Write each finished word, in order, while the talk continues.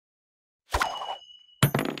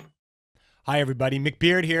Hi everybody,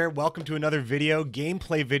 McBeard here. Welcome to another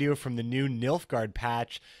gameplay video from the new Nilfgaard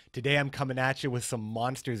patch. Today I'm coming at you with some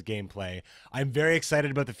monsters gameplay. I'm very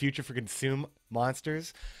excited about the future for Consume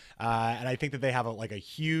monsters. And I think that they have a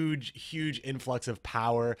huge influx of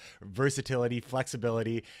power, versatility,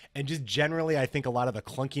 flexibility, and just generally I think a lot of the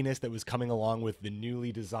clunkiness that was coming along with the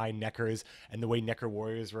newly designed Neckers and the way Necker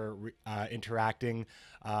warriors were interacting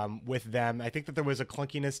with them. I think that there was a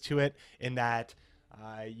clunkiness to it in that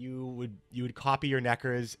you would copy your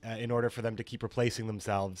Neckers in order for them to keep replacing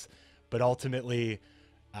themselves, but ultimately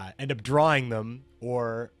end up drawing them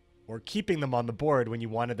or keeping them on the board when you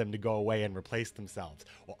wanted them to go away and replace themselves.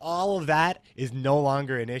 Well, all of that is no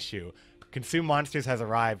longer an issue. Consume Monsters has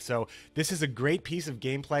arrived, so this is a great piece of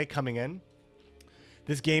gameplay coming in.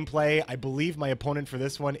 This gameplay, I believe my opponent for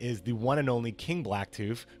this one is the one and only King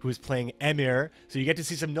Blacktooth, who is playing Emir. So you get to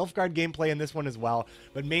see some Nilfgaard gameplay in this one as well.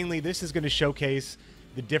 But mainly, this is going to showcase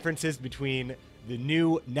the differences between the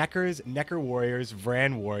new Neckers, Necker Warriors,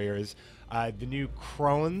 Vran Warriors, the new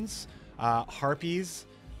Crones, Harpies,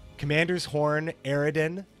 Commander's Horn,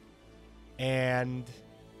 Aridin, and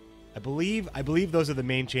I believe those are the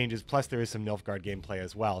main changes, plus there is some Nilfgaard gameplay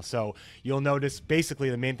as well. So you'll notice, basically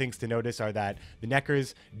the main things to notice are that the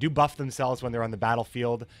Neckers do buff themselves when they're on the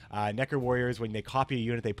battlefield. Necker Warriors, when they copy a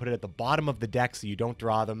unit, they put it at the bottom of the deck so you don't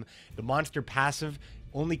draw them. The monster passive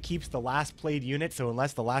only keeps the last played unit, so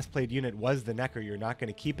unless the last played unit was the Necker, you're not going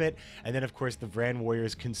to keep it. And then, of course, the Vran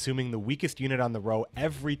Warriors consuming the weakest unit on the row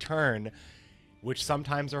every turn, which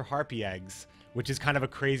sometimes are Harpy eggs, which is kind of a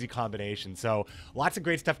crazy combination. So lots of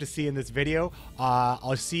great stuff to see in this video.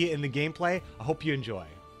 I'll see you in the gameplay. I hope you enjoy.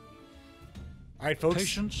 All right, folks.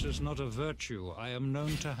 Patience is not a virtue I am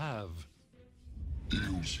known to have.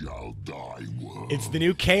 You shall die, world. It's the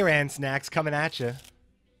new K-Ran snacks coming at you.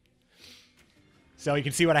 So you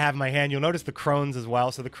can see what I have in my hand. You'll notice the Crones as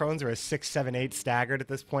well. So the Crones are a 6, 7, 8 staggered at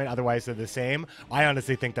this point. Otherwise, they're the same. I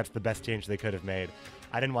honestly think that's the best change they could have made.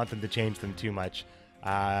 I didn't want them to change them too much.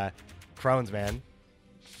 Crones, man.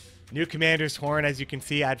 New Commander's Horn, as you can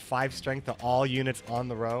see, add 5 strength to all units on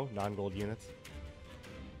the row, non-gold units.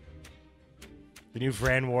 The new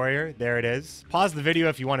Vran Warrior, there it is. Pause the video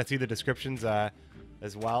if you want to see the descriptions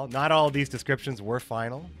as well. Not all of these descriptions were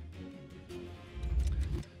final.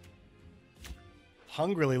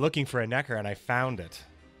 Hungrily looking for a Necker, and I found it.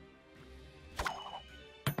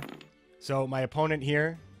 So my opponent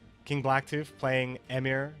here, King Blacktooth, playing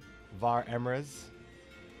Emir Var Emrys.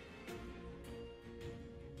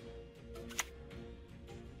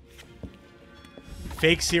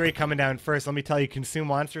 Fake Siri coming down first. Let me tell you, Consume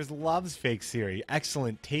Monsters loves Fake Siri.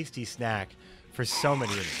 Excellent, tasty snack for so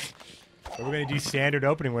many units. But we're going to do standard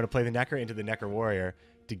opening. We're going to play the Necker into the Necker Warrior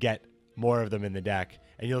to get more of them in the deck.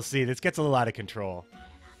 And you'll see this gets a little out of control.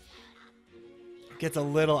 It gets a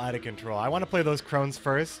little out of control. I want to play those Crones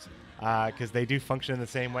first because they do function in the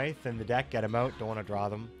same way. Thin the deck, get them out. Don't want to draw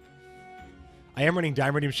them. I am running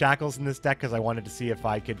Dimerdium Shackles in this deck because I wanted to see if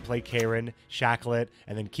I could play Karen, shackle it,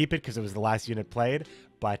 and then keep it because it was the last unit played.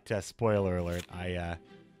 But spoiler alert, I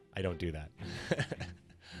don't do that.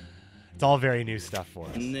 It's all very new stuff for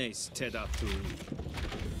us.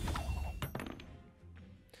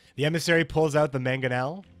 The Emissary pulls out the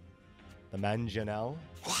Mangonel. The Mangonel.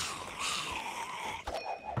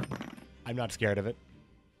 I'm not scared of it.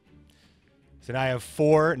 So now I have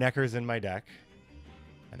 4 Neckers in my deck.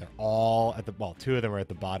 And they're all at the, well, 2 of them are at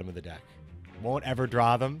the bottom of the deck. Won't ever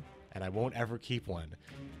draw them, and I won't ever keep one.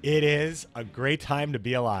 It is a great time to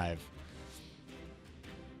be alive.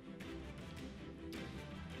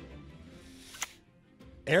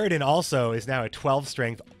 Aridin also is now a 12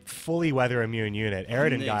 strength, fully weather immune unit.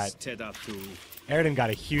 Aridin got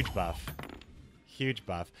a huge buff. Huge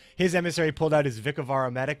buff. His Emissary pulled out his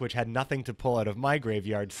Vikavara Medic, which had nothing to pull out of my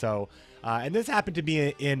graveyard. So, and this happened to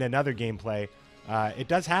be in another gameplay. It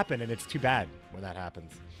does happen, and it's too bad when that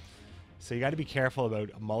happens. So you got to be careful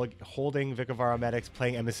about holding Vikavara Medics,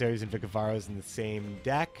 playing Emissaries and Vikavaras in the same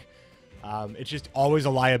deck. It's just always a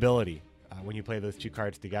liability when you play those 2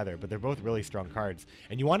 cards together, but they're both really strong cards.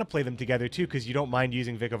 And you want to play them together too, because you don't mind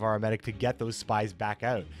using Vikavara Medic to get those spies back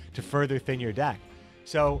out, to further thin your deck.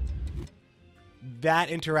 So that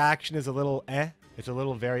interaction is a little It's a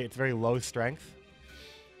little it's very low strength.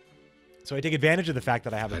 So I take advantage of the fact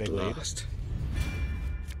that I have a big lead.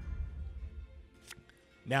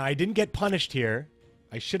 Now, I didn't get punished here.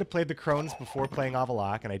 I should have played the Crones before playing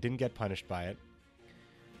Avalok, and I didn't get punished by it.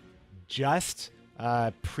 Just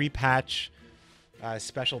pre-patch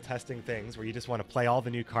special testing things where you just want to play all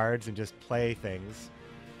the new cards and just play things,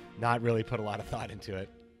 not really put a lot of thought into it.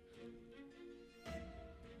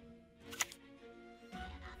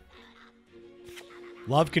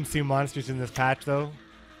 Love consume monsters in this patch, though.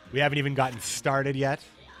 We haven't even gotten started yet.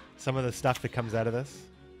 Some of the stuff that comes out of this.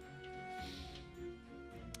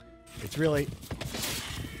 It's really...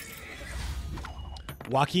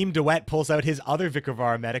 Joachim DeWet pulls out his other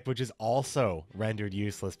Vikravar medic, which is also rendered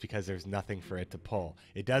useless because there's nothing for it to pull.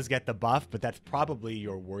 It does get the buff, but that's probably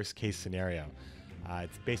your worst case scenario.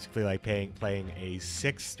 It's basically like playing a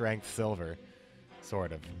 6 strength silver,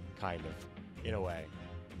 sort of, kind of, in a way.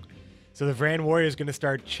 So the Vran Warrior is going to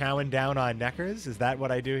start chowing down on Neckers. Is that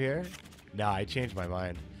what I do here? No, I changed my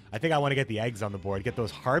mind. I think I want to get the eggs on the board, get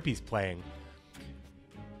those Harpies playing.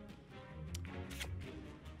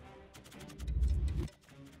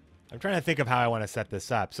 I'm trying to think of how I want to set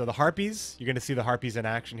this up. So the Harpies, you're going to see the Harpies in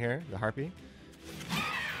action here. The Harpy.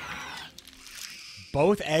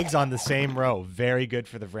 Both eggs on the same row. Very good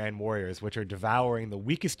for the Vran Warriors, which are devouring the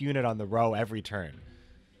weakest unit on the row every turn.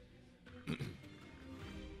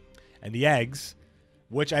 And the eggs,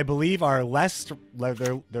 which I believe are less,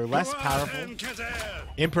 they're less powerful.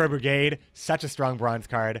 Emperor Brigade, such a strong bronze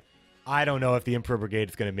card. I don't know if the Emperor Brigade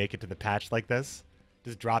is going to make it to the patch like this.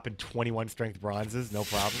 Just dropping 21 strength bronzes, no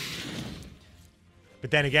problem. But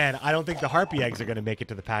then again, I don't think the Harpy eggs are going to make it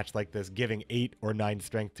to the patch like this, giving 8 or 9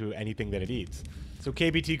 strength to anything that it eats. So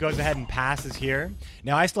KBT goes ahead and passes here.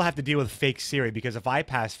 Now I still have to deal with Fake Siri, because if I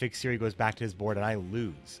pass, Fake Siri goes back to his board and I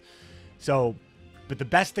lose. So, but the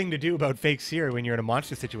best thing to do about Fake Siri when you're in a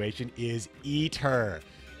monster situation is eat her.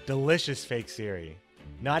 Delicious Fake Siri.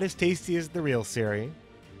 Not as tasty as the real Siri.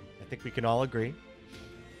 I think we can all agree.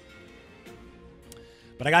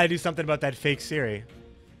 But I got to do something about that Fake Siri.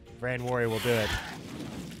 Vran Warrior will do it.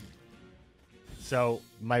 So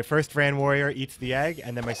my first Vran Warrior eats the egg,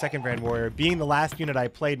 and then my second Vran Warrior, being the last unit I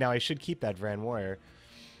played, now I should keep that Vran Warrior.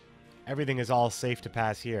 Everything is all safe to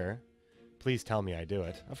pass here. Please tell me I do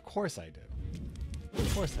it. Of course I do.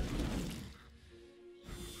 Of course I do.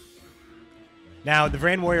 Now, the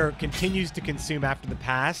Vran Warrior continues to consume after the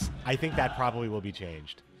pass. I think that probably will be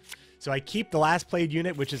changed. So I keep the last played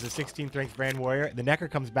unit, which is a 16th ranked Vran Warrior. The Necker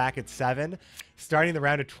comes back at 7. Starting the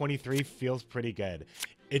round at 23 feels pretty good.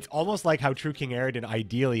 It's almost like how True King Aridin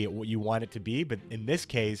ideally what you want it to be, but in this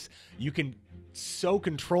case, you can so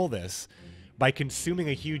control this by consuming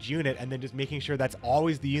a huge unit and then just making sure that's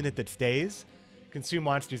always the unit that stays. Consume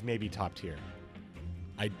monsters may be top tier.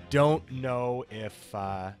 I don't know if...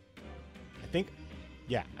 I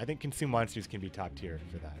think consume monsters can be top tier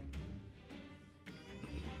for that.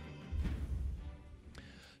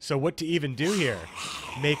 So what to even do here?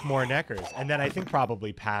 Make more Neckers. And then I think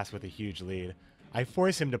probably pass with a huge lead. I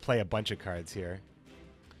force him to play a bunch of cards here.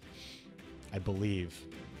 I believe.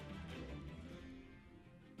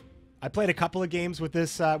 I played a couple of games with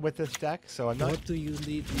this deck, so I'm not... What do you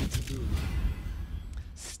need me to do?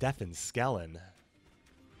 Stefan Skellen.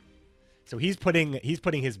 So he's putting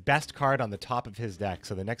his best card on the top of his deck,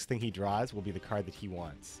 so the next thing he draws will be the card that he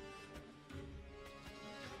wants.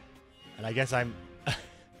 And I guess I'm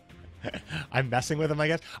messing with him, I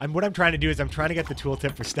guess. What I'm trying to do is I'm trying to get the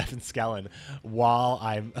tooltip for Stefan Skellen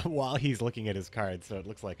while he's looking at his cards, so it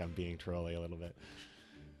looks like I'm being trolly a little bit.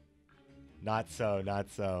 Not so, not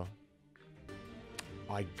so.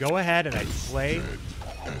 I go ahead and I play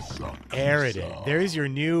Aridin. There's your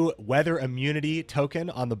new weather immunity token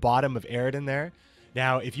on the bottom of Aridin there.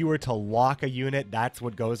 Now, if you were to lock a unit, that's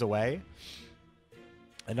what goes away.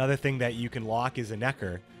 Another thing that you can lock is a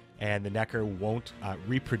Necker, and the Necker won't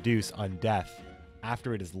reproduce on death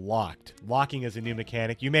after it is locked. Locking is a new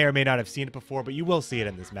mechanic. You may or may not have seen it before, but you will see it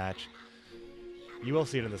in this match. You will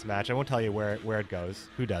see it in this match. I won't tell you where it goes,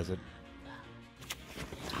 who does it.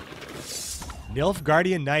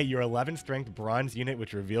 Nilfgaardian Knight, your 11 strength bronze unit,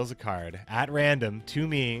 which reveals a card at random to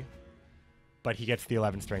me, but he gets the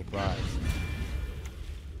 11 strength bronze.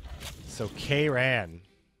 So K-Ran.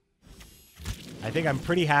 I think I'm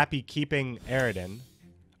pretty happy keeping Aridin.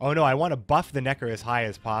 Oh no, I want to buff the Necker as high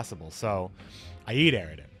as possible, so I eat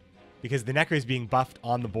Aridin. Because the Necker is being buffed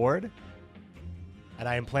on the board, and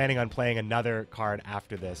I am planning on playing another card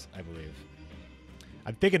after this, I believe.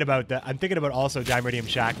 I'm thinking about also Dimeridium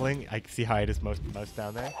Shackling. I see how I just mouse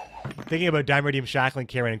down there. I'm thinking about Dimeridium Shackling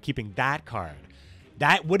Karen and keeping that card.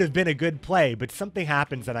 That would have been a good play, but something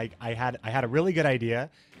happens that I had a really good idea,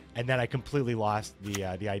 and then I completely lost the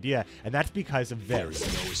idea, and that's because of this. There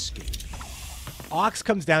is no escape. Ox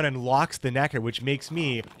comes down and locks the Necker, which makes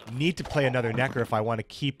me need to play another Necker if I want to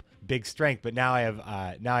keep big strength. But now I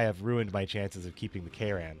have ruined my chances of keeping the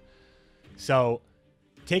Kran. So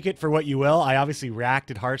take it for what you will. I obviously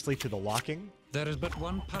reacted harshly to the locking. There is but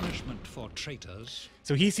one punishment for traitors.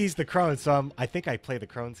 So he sees the Crones, so I think I play the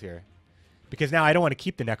Crones here. Because now I don't want to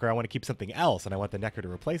keep the Necker, I want to keep something else, and I want the Necker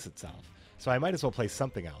to replace itself. So I might as well play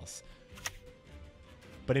something else.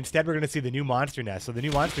 But instead we're going to see the new Monster Nest. So the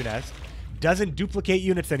new Monster Nest doesn't duplicate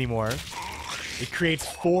units anymore. It creates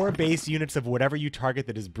 4 base units of whatever you target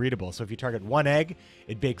that is breedable. So if you target 1 egg,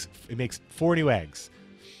 it makes 4 new eggs.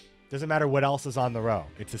 Doesn't matter what else is on the row.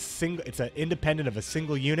 It's independent of a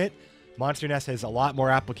single unit. Monster Nest has a lot more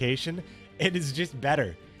application. It is just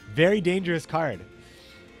better. Very dangerous card.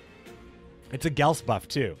 It's a Gels buff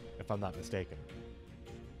too, if I'm not mistaken.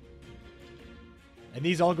 And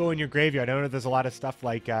these all go in your graveyard. I know there's a lot of stuff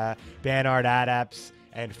like Banard Adepts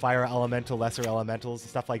and Fire Elemental, Lesser Elementals, and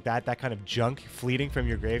stuff like that. That kind of junk fleeting from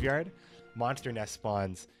your graveyard. Monster Nest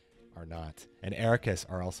spawns are not. And Ericus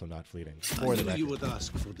are also not fleeting. I knew you would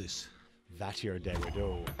ask for this. Vatir de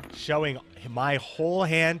Rideau. Showing my whole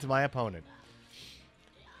hand to my opponent.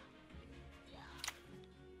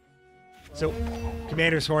 So,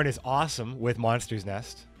 Commander's Horn is awesome with Monster's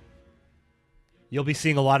Nest. You'll be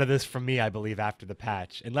seeing a lot of this from me, I believe, after the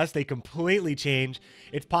patch. Unless they completely change.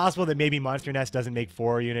 It's possible that maybe Monster Nest doesn't make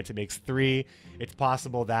 4 units, it makes 3. It's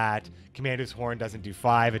possible that Commander's Horn doesn't do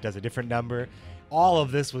 5, it does a different number. All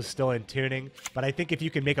of this was still in tuning, but I think if you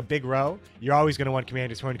can make a big row, you're always going to want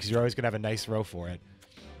Commander's Horn because you're always going to have a nice row for it.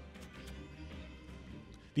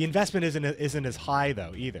 The investment isn't as high,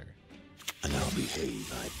 though, either. And I'll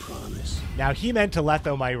behave, I promise. Now, he meant to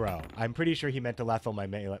Letho my row. I'm pretty sure he meant to Letho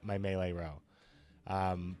my melee row.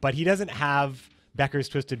 But he doesn't have Becker's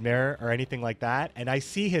Twisted Mirror or anything like that. And I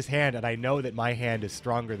see his hand, and I know that my hand is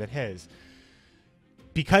stronger than his.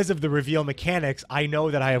 Because of the reveal mechanics, I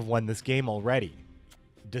know that I have won this game already.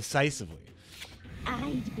 Decisively.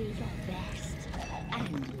 I'd be your best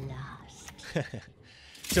and last.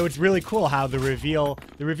 So it's really cool how the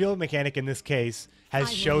reveal mechanic in this case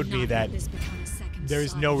has showed me that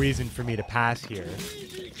there's no reason for me to pass here.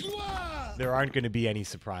 There aren't going to be any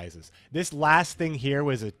surprises. This last thing here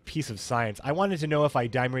was a piece of science. I wanted to know if I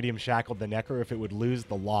Dimeridium Shackled the Necker, if it would lose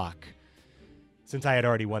the lock. Since I had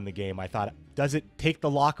already won the game, I thought, does it take the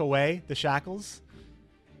lock away, the shackles?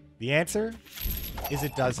 The answer is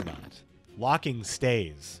it does not. Locking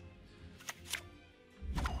stays.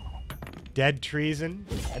 Dead Treason.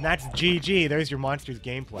 And that's GG. There's your Monsters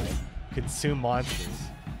gameplay. Consume Monsters.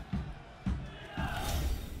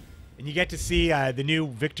 And you get to see the new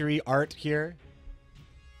victory art here.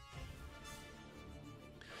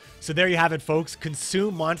 So there you have it, folks.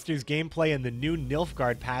 Consume Monsters gameplay in the new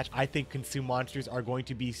Nilfgaard patch. I think Consume Monsters are going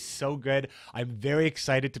to be so good. I'm very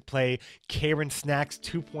excited to play Karen Snacks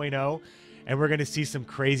 2.0. And we're going to see some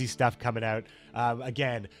crazy stuff coming out.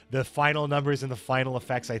 Again, the final numbers and the final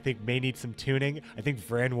effects, I think, may need some tuning. I think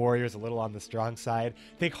Vran Warrior is a little on the strong side.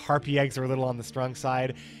 I think Harpy Eggs are a little on the strong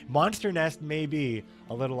side. Monster Nest may be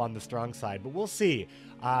a little on the strong side, but we'll see.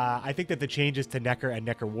 I think that the changes to Necker and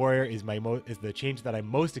Necker Warrior is the change that I'm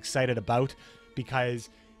most excited about because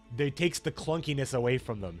it takes the clunkiness away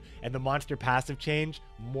from them. And the monster passive change,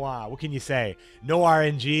 mwah, what can you say? No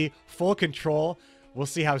RNG, full control. We'll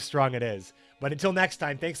see how strong it is. But until next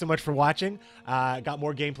time, thanks so much for watching. Got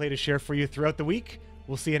more gameplay to share for you throughout the week.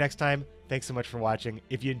 We'll see you next time. Thanks so much for watching.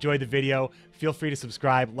 If you enjoyed the video, feel free to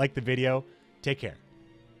subscribe, like the video. Take care.